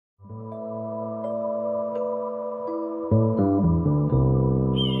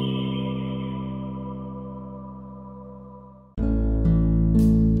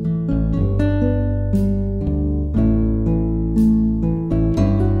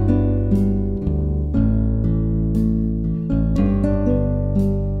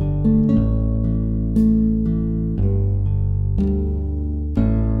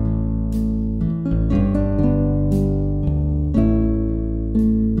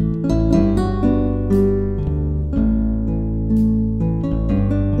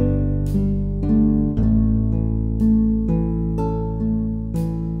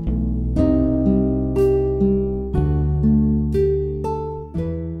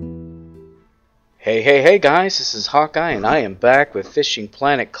Hey guys, this is Hawkeye and I am back with Fishing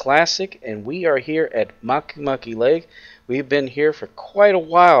Planet Classic, and we are here at Maku Maku Lake. We've been here for quite a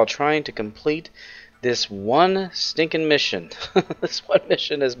while trying to complete this one stinking mission. This one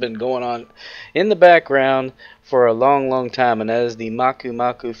mission has been going on in the background for a long time, and that is the Maku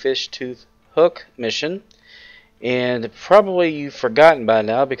Maku Fishtooth Hook Mission. And probably you've forgotten by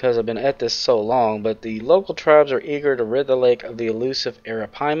now because I've been at this so long, but the local tribes are eager to rid the lake of the elusive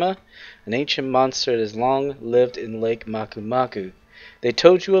Arapaima, an ancient monster that has long lived in Lake Maku Maku. They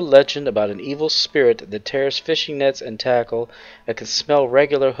told you a legend about an evil spirit that tears fishing nets and tackle that can smell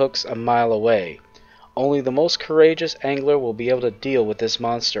regular hooks a mile away. Only the most courageous angler will be able to deal with this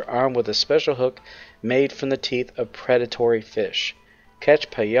monster armed with a special hook made from the teeth of predatory fish.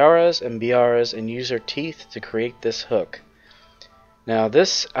 Catch Payaras and Biaras and use their teeth to create this hook. Now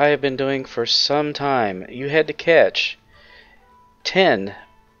this I have been doing for some time. You had to catch 10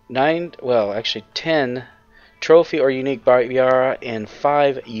 Trophy or Unique Biara and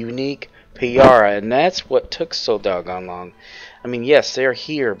 5 Unique Payara, and that's what took so doggone long. I mean, yes, they're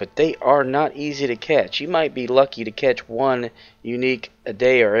here, but they are not easy to catch. You might be lucky to catch one unique a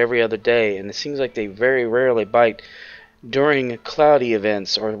day or every other day, and it seems like they very rarely bite during cloudy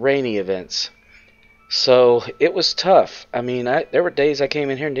events or rainy events. So it was tough. I mean, there were days I came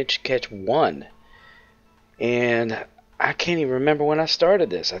in here and didn't catch one. And I can't even remember when I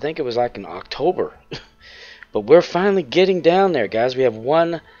started this. I think it was like in October. But we're finally getting down there, guys. We have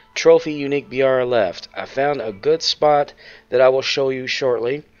one Trophy Unique Biara left. I found a good spot that I will show you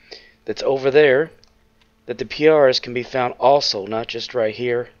shortly that's over there, that the Piaras can be found also, not just right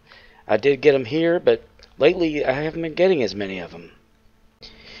here. I did get them here, but lately I haven't been getting as many of them.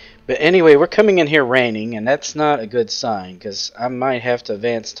 But anyway, we're coming in here raining, and that's not a good sign, because I might have to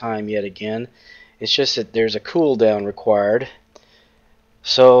advance time yet again. It's just that there's a cool down required.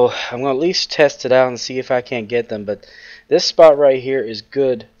 So I'm going to at least test it out and see if I can't get them. But this spot right here is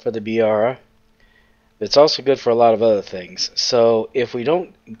good for the Biara. It's also good for a lot of other things. So if we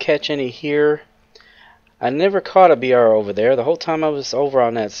don't catch any here, I never caught a Biara over there. The whole time I was over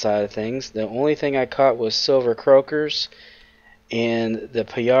on that side of things, the only thing I caught was silver croakers and the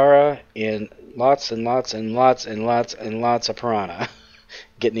Payara and lots and lots and lots and lots and lots of piranha.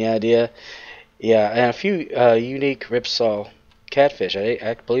 Getting the idea? Yeah, and a few unique ripsaw catfish.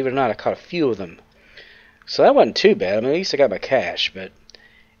 I believe it or not, I caught a few of them. So that wasn't too bad. I mean, at least I got my cash. But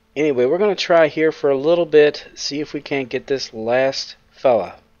anyway, we're going to try here for a little bit, see if we can't get this last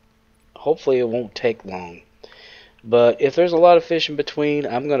fella. Hopefully it won't take long. But if there's a lot of fish in between,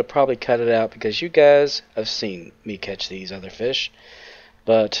 I'm going to probably cut it out because you guys have seen me catch these other fish.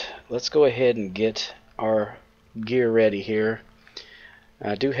 But let's go ahead and get our gear ready here.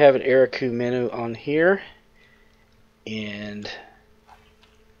 I do have an Araku menu on here, and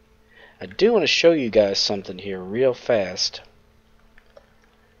I do want to show you guys something here real fast.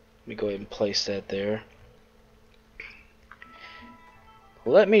 Let me go ahead and place that there.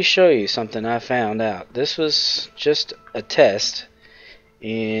 Let me show you something I found out. This was just a test,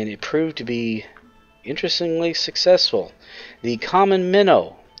 and it proved to be interestingly successful. The common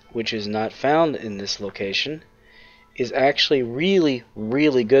minnow, which is not found in this location, is actually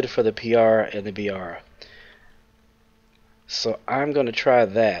really good for the Payara and the Biara. So I'm going to try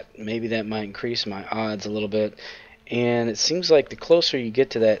that. Maybe that might increase my odds a little bit. And it seems like the closer you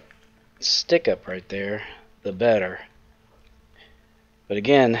get to that stick up right there, the better. But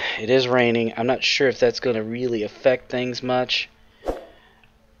again, it is raining. I'm not sure if that's going to really affect things much.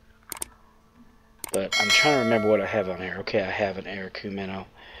 But I'm trying to remember what I have on here. Okay, I have an Araku minnow.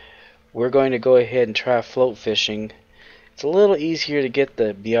 We're going to go ahead and try float fishing. It's a little easier to get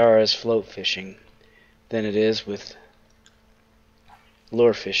the Biaras float fishing than it is with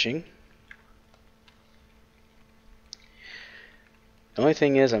lure fishing. The only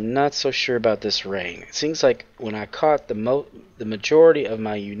thing is, I'm not so sure about this rain. It seems like when I caught the majority of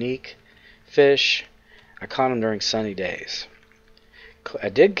my unique fish, I caught them during sunny days. I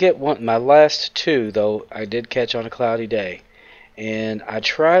did get one. My last two, though, I did catch on a cloudy day. And I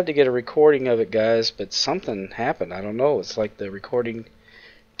tried to get a recording of it, guys, but something happened. I don't know. It's like the recording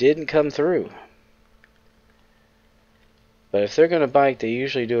didn't come through. But if they're going to bite, they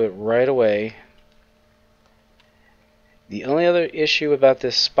usually do it right away. The only other issue about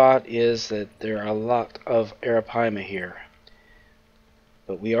this spot is that there are a lot of arapaima here.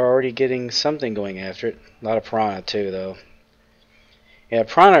 But we are already getting something going after it. A lot of piranha too, though. Yeah,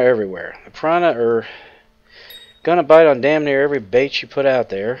 piranha are everywhere. The piranha are gonna bite on damn near every bait you put out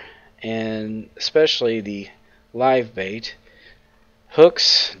there, and especially the live bait.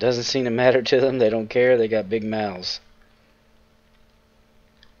 Hooks doesn't seem to matter to them. They don't care. They got big mouths.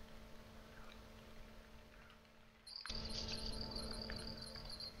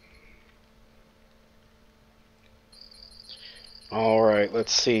 Alright,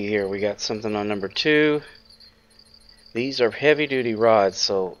 let's see here. We got something on number 2. These are heavy duty rods,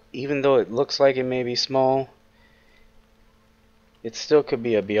 so even though it looks like it may be small, it still could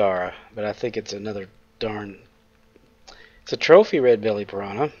be a Biara, but I think it's another it's a trophy red belly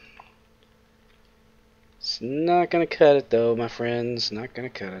piranha. It's not gonna cut it though, my friends, not gonna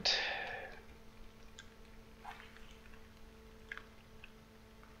cut it.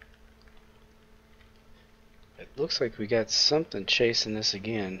 It looks like we got something chasing this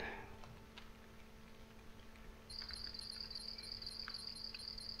again.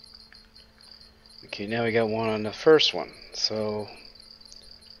 Okay, now we got one on the first one, so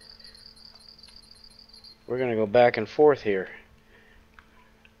we're gonna go back and forth here.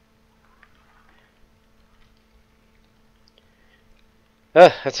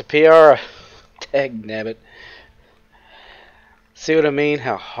 That's a Piara. Dag nabbit. See what I mean?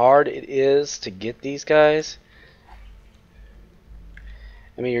 How hard it is to get these guys?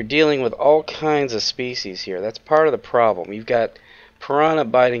 I mean, you're dealing with all kinds of species here. That's part of the problem. You've got piranha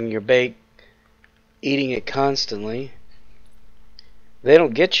biting your bait, eating it constantly. They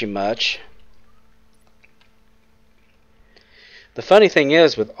don't get you much. The funny thing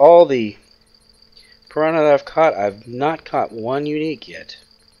is, with all the piranha that I've caught, I've not caught one unique yet.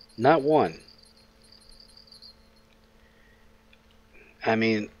 Not one. I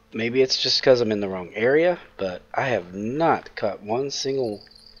mean, maybe it's just because I'm in the wrong area, but I have not caught one single.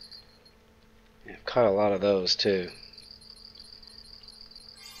 I've caught a lot of those too.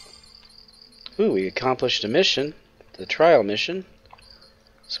 Ooh, we accomplished a mission, the trial mission.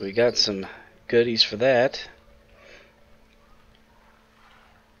 So we got some goodies for that.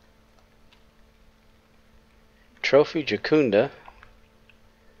 Trophy Jacunda.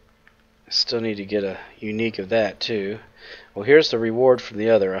 I still need to get a unique of that too. Well, here's the reward for the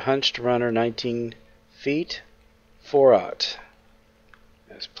other. A hunched runner, 19 feet, 4/0.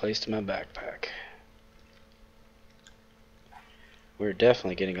 That's placed in my backpack. We're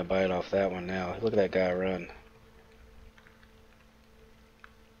definitely getting a bite off that one now. Look at that guy run.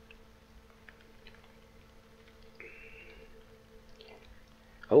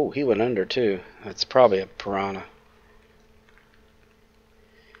 Oh, he went under too. That's probably a piranha.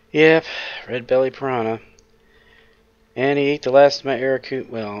 Yep, red belly piranha. And he ate the last of my Araku,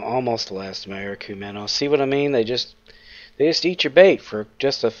 well, almost the last of my Araku minnow. See what I mean? They just eat your bait for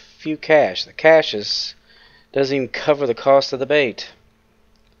just a few cash. The cash doesn't even cover the cost of the bait.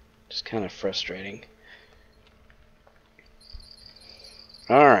 Just kind of frustrating.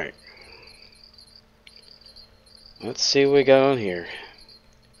 Alright. Let's see what we got on here.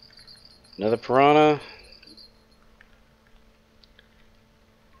 Another piranha.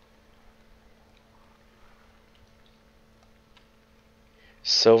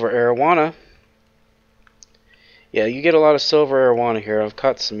 Silver arowana. Yeah, you get a lot of silver arowana here. I've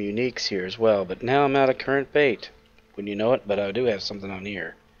caught some uniques here as well, but now I'm out of current bait. Wouldn't you know it? But I do have something on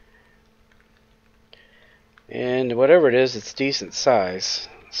here. And whatever it is, it's decent size.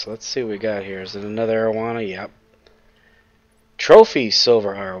 So let's see what we got here. Is it another arowana? Yep. Trophy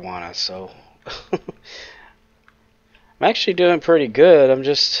silver arowana. So I'm actually doing pretty good. I'm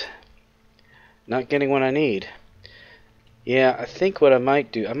just not getting what I need. Yeah, I think what I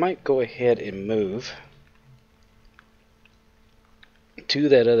might do, I might go ahead and move to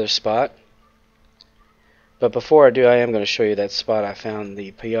that other spot. But before I do, I am going to show you that spot I found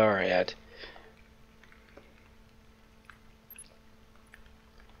the Piara at.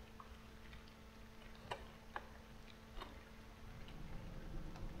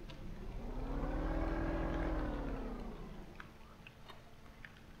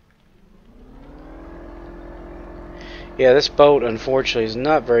 Yeah, this boat unfortunately is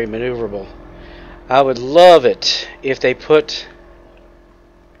not very maneuverable. I would love it if they put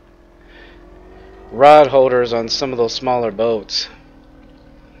rod holders on some of those smaller boats.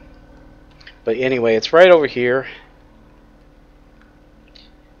 But anyway, it's right over here.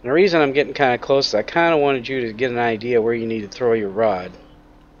 And the reason I'm getting kind of close is I kind of wanted you to get an idea where you need to throw your rod.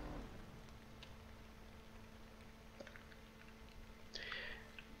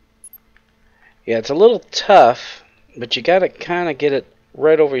 Yeah, it's a little tough, but you got to kind of get it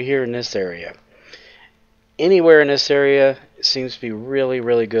right over here in this area. Anywhere in this area seems to be really,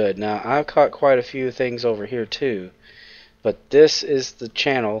 really good. Now, I've caught quite a few things over here too, but this is the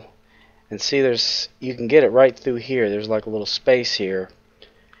channel. And see, you can get it right through here. There's like a little space here.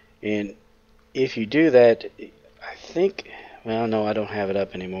 And if you do that, I think, well, no, I don't have it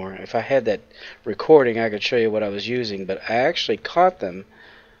up anymore. If I had that recording, I could show you what I was using, but I actually caught them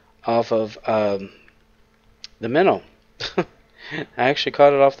off of the minnow. I actually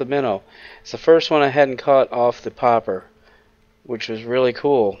caught it off the minnow. It's the first one I hadn't caught off the popper, which was really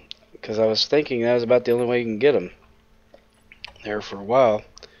cool, because I was thinking that was about the only way you can get them there for a while.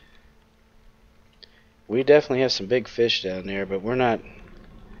 We definitely have some big fish down there, but we're not.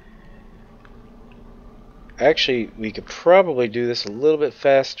 Actually, we could probably do this a little bit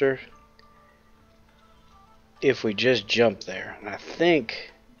faster if we just jump there. And I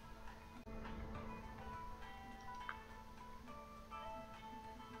think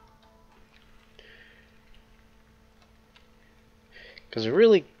because we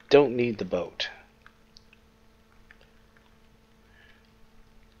really don't need the boat.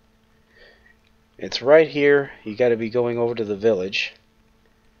 It's right here. You got to be going over to the village,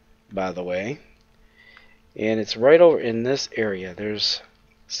 by the way. And it's right over in this area. There's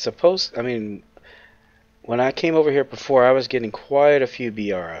I mean, when I came over here before, I was getting quite a few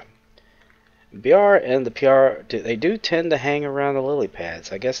Biara. Biara and the Piara, they do tend to hang around the lily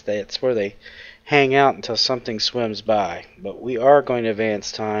pads. I guess that's where they hang out until something swims by. But we are going to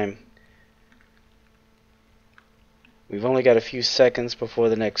advance time. We've only got a few seconds before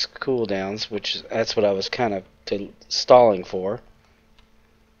the next cooldowns, that's what I was kind of stalling for.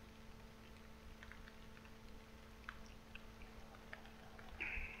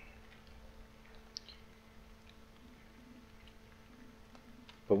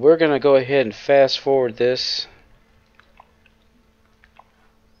 But we're going to go ahead and fast forward this.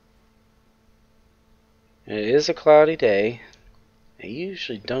 And it is a cloudy day. I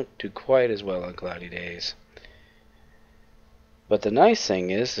usually don't do quite as well on cloudy days. But the nice thing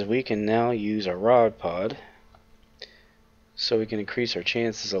is that we can now use our rod pod, so we can increase our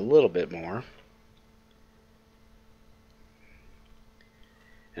chances a little bit more.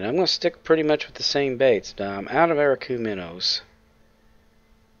 And I'm going to stick pretty much with the same baits. Now, I'm out of Maku minnows,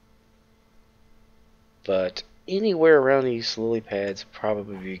 but anywhere around these lily pads would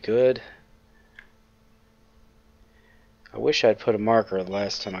probably be good. I wish I'd put a marker the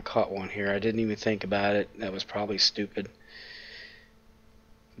last time I caught one here. I didn't even think about it. That was probably stupid.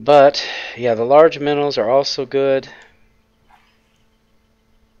 But yeah, the large minnows are also good.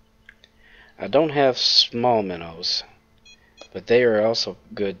 I don't have small minnows, but they are also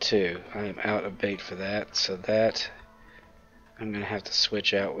good too. I am out of bait for that, so that I'm going to have to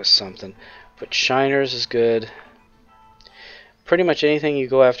switch out with something. But shiners is good. Pretty much anything you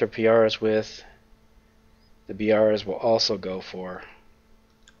go after Piaras with, the Biaras will also go for.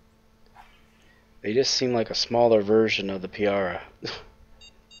 They just seem like a smaller version of the Piara.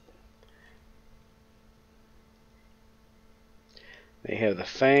 They have the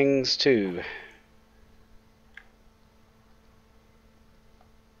fangs too.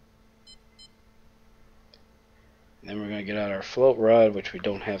 Then we're going to get out our float rod, which we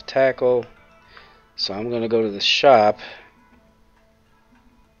don't have tackle. So I'm going to go to the shop,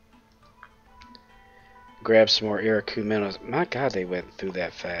 grab some more Maku minnows. My God, they went through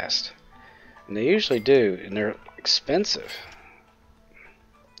that fast. And they usually do, and they're expensive.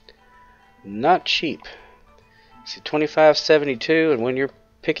 Not cheap. See, $25.72, and when you're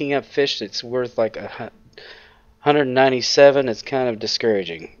picking up fish that's worth like $197, it's kind of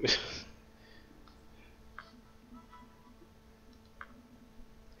discouraging.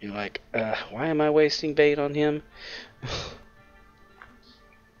 You're like, why am I wasting bait on him?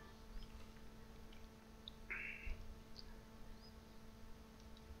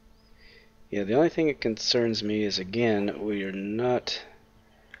 Yeah, the only thing that concerns me is, again, we are not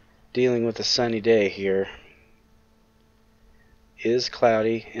dealing with a sunny day here. It is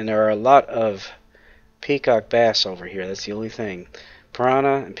cloudy, and there are a lot of peacock bass over here. That's the only thing.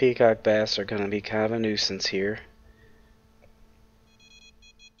 Piranha and peacock bass are going to be kind of a nuisance here.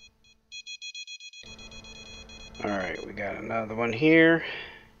 Alright, we got another one here.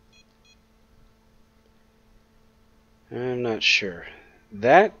 I'm not sure.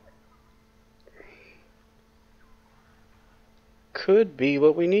 That could be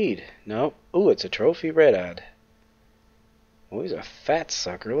what we need. No. Ooh, it's a trophy red-eyed. Oh, he's a fat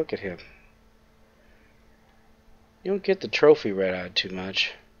sucker. Look at him. You don't get the trophy red-eyed too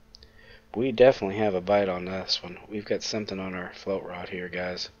much. We definitely have a bite on this one. We've got something on our float rod here,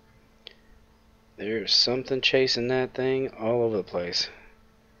 guys. There's something chasing that thing all over the place.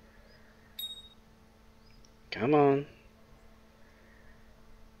 Come on.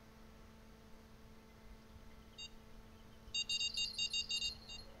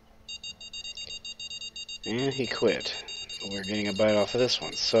 And he quit. We're getting a bite off of this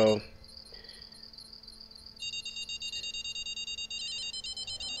one. So,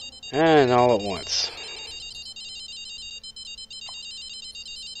 and all at once.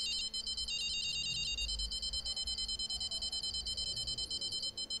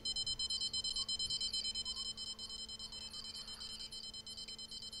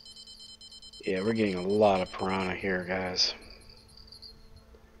 Yeah, we're getting a lot of piranha here, guys.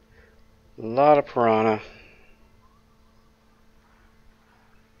 A lot of piranha.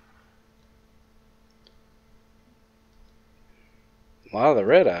 A lot of the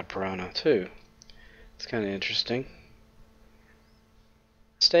red-eyed piranha, too. It's kind of interesting.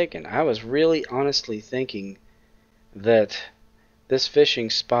 Mistaken. I was really honestly thinking that this fishing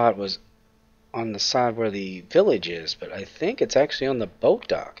spot was on the side where the village is, but I think it's actually on the boat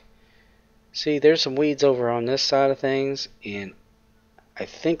dock. See, there's some weeds over on this side of things, and I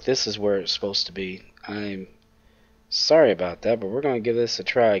think this is where it's supposed to be. I'm sorry about that, but we're going to give this a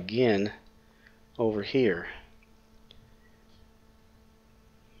try again over here.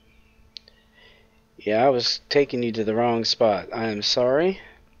 Yeah, I was taking you to the wrong spot. I am sorry.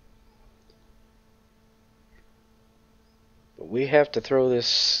 But we have to throw this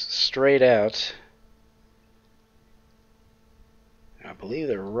straight out. I believe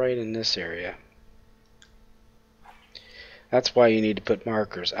they're right in this area. That's why you need to put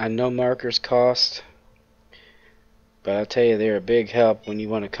markers. I know markers cost, but I tell you, they're a big help when you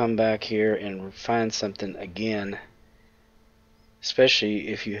want to come back here and find something again. Especially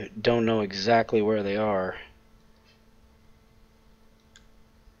if you don't know exactly where they are.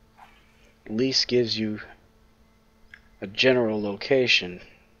 At least gives you a general location.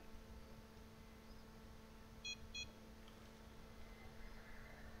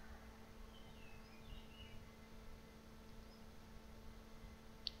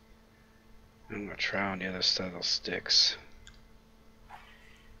 I'm going to try on the other side of those sticks.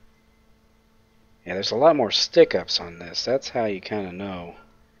 Yeah, there's a lot more stick-ups on this. That's how you kind of know.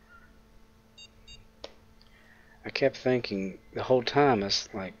 I kept thinking the whole time, it's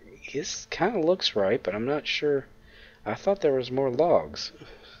like, this kind of looks right, but I'm not sure. I thought there was more logs.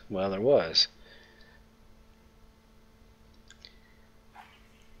 Well, there was.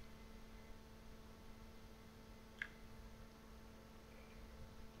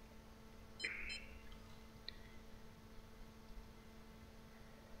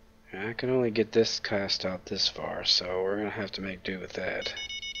 I can only get this cast out this far, so we're going to have to make do with that.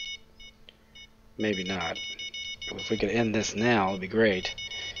 Maybe not. If we could end this now, it'd be great.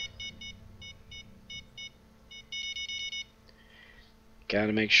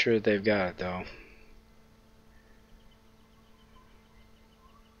 Gotta make sure that they've got it, though.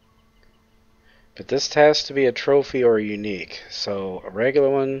 But this has to be a trophy or a unique. So, a regular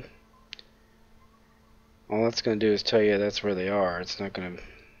one, all that's going to do is tell you that's where they are. It's not going to...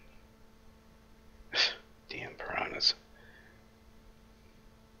 Damn piranhas.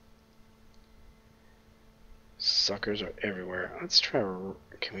 Suckers are everywhere. Let's try...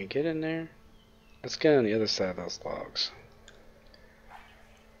 Can we get in there? Let's get on the other side of those logs.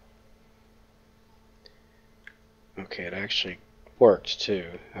 Okay, it actually worked, too.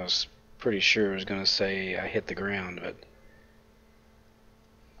 I was pretty sure it was going to say I hit the ground, but...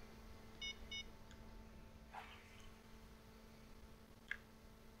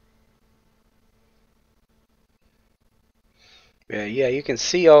 Yeah, you can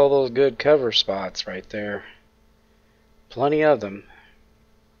see all those good cover spots right there. Plenty of them.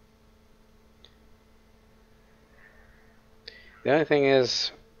 The only thing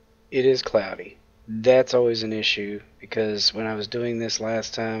is, it is cloudy. That's always an issue, because when I was doing this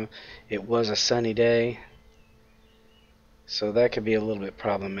last time, it was a sunny day. So that could be a little bit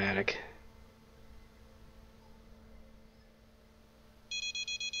problematic.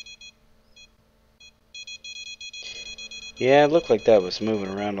 Yeah, it looked like that was moving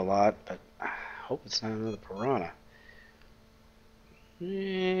around a lot, but I hope it's not another piranha.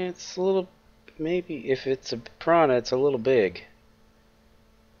 It's a little... Maybe if it's a piranha, it's a little big.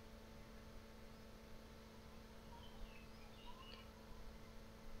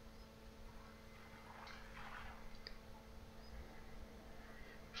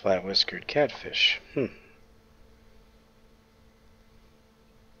 Flat-whiskered catfish.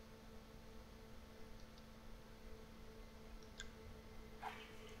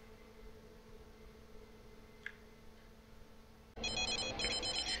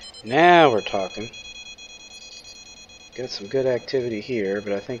 Now we're talking. Got some good activity here,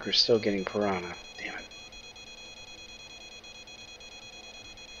 but I think we're still getting piranha. Damn it.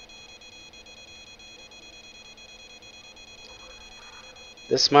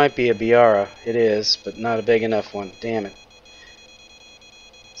 This might be a Biara. It is, but not a big enough one. Damn it.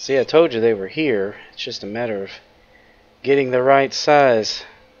 See, I told you they were here. It's just a matter of getting the right size.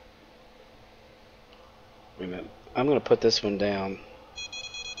 Wait a minute. I'm going to put this one down.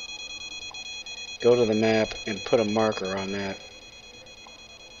 Go to the map and put a marker on that.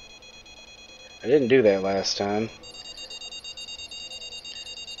 I didn't do that last time.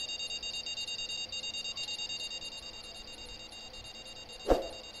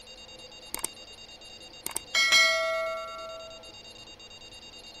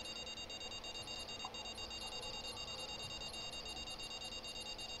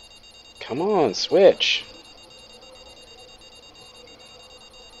 Come on, switch.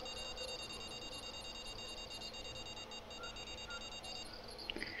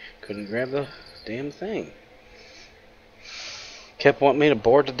 Couldn't grab the damn thing. Kept wanting me to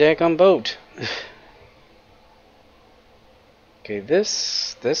board the deck on boat. Okay,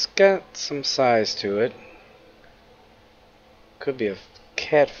 this got some size to it. Could be a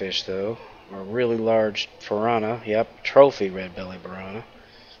catfish though, or a really large piranha. Yep, trophy red belly piranha.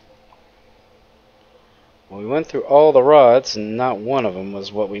 Well, we went through all the rods, and not one of them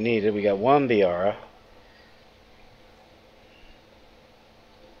was what we needed. We got one Biara.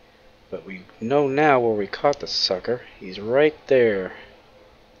 But we know now where we caught the sucker. He's right there.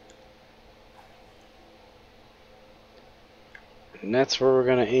 And that's where we're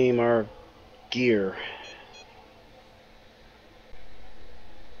going to aim our gear.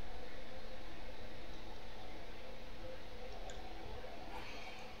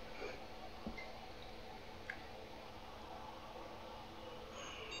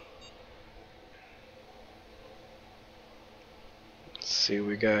 See what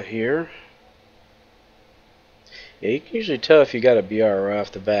we got here. Yeah, you can usually tell if you got a Biara right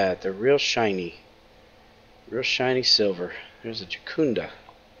off the bat. They're real shiny. Real shiny silver. There's a Jacunda.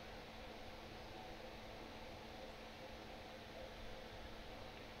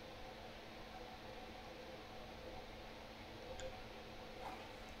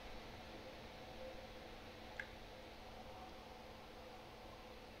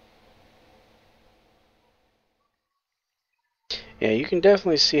 Yeah, you can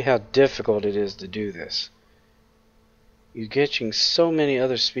definitely see how difficult it is to do this. You're catching so many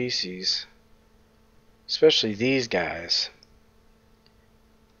other species, especially these guys.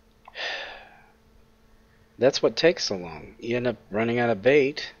 That's what takes so long. You end up running out of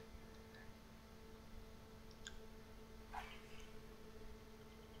bait.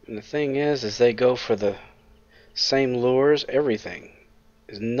 And the thing is they go for the same lures, everything.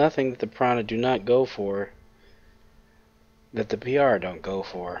 There's nothing that the piranha do not go for that the Biara don't go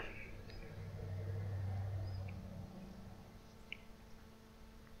for.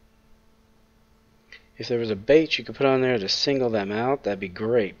 If there was a bait you could put on there to single them out, that'd be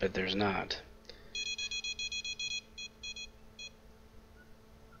great, but there's not.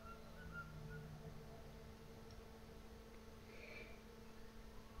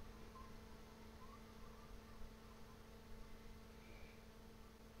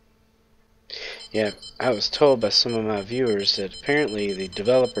 Yeah, I was told by some of my viewers that apparently the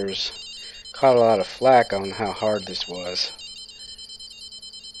developers caught a lot of flack on how hard this was.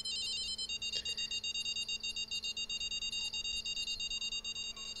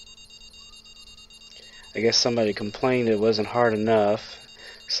 I guess somebody complained it wasn't hard enough,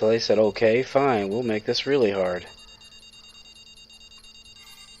 so they said, okay, fine, we'll make this really hard.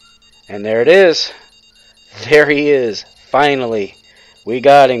 And there it is. There he is. Finally. We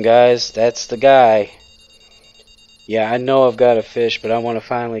got him, guys. That's the guy. Yeah, I know I've got a fish, but I want to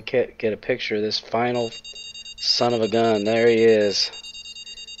finally get a picture of this final son of a gun. There he is.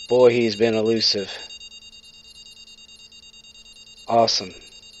 Boy, he's been elusive. Awesome.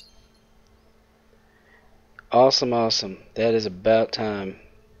 Awesome, awesome. That is about time.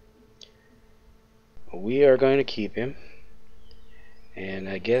 We are going to keep him. And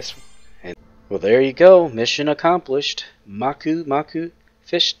I guess... well, there you go. Mission accomplished. Maku Maku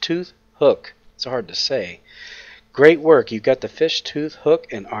Fishtooth Hook. It's hard to say. Great work. You've got the Fishtooth Hook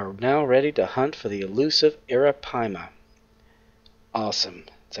and are now ready to hunt for the elusive arapaima. Awesome.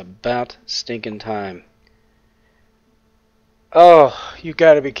 It's about stinking time. Oh, you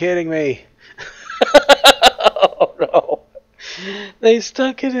gotta be kidding me. Oh no. They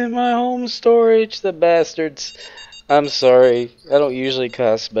stuck it in my home storage, the bastards. I'm sorry. I don't usually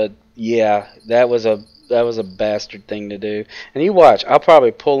cuss, but yeah, that was a bastard thing to do. And you watch, I'll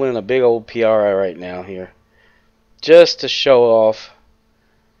probably pull in a big old Piara right now here. Just to show off.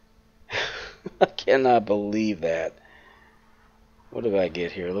 I cannot believe that. What did I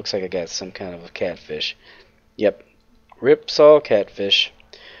get here? Looks like I got some kind of a catfish. Yep. Ripsaw catfish.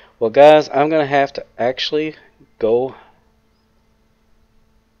 Well, guys, I'm going to have to actually go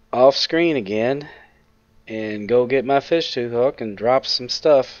off screen again and go get my Fishtooth hook and drop some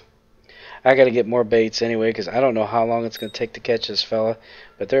stuff. I got to get more baits anyway because I don't know how long it's going to take to catch this fella.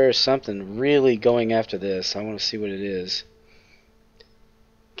 But there is something really going after this. I want to see what it is.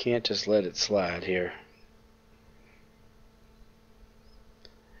 Can't just let it slide here.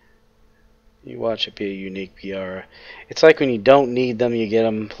 You watch it be a unique Biara. It's like when you don't need them, you get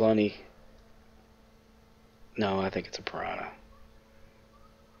them plenty. No, I think it's a piranha.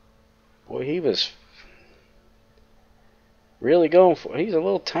 Boy, he was really going for it. He's a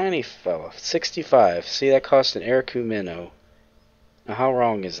little tiny fella. 65. See, that cost an Ericu minnow. Now, how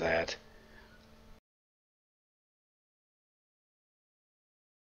wrong is that?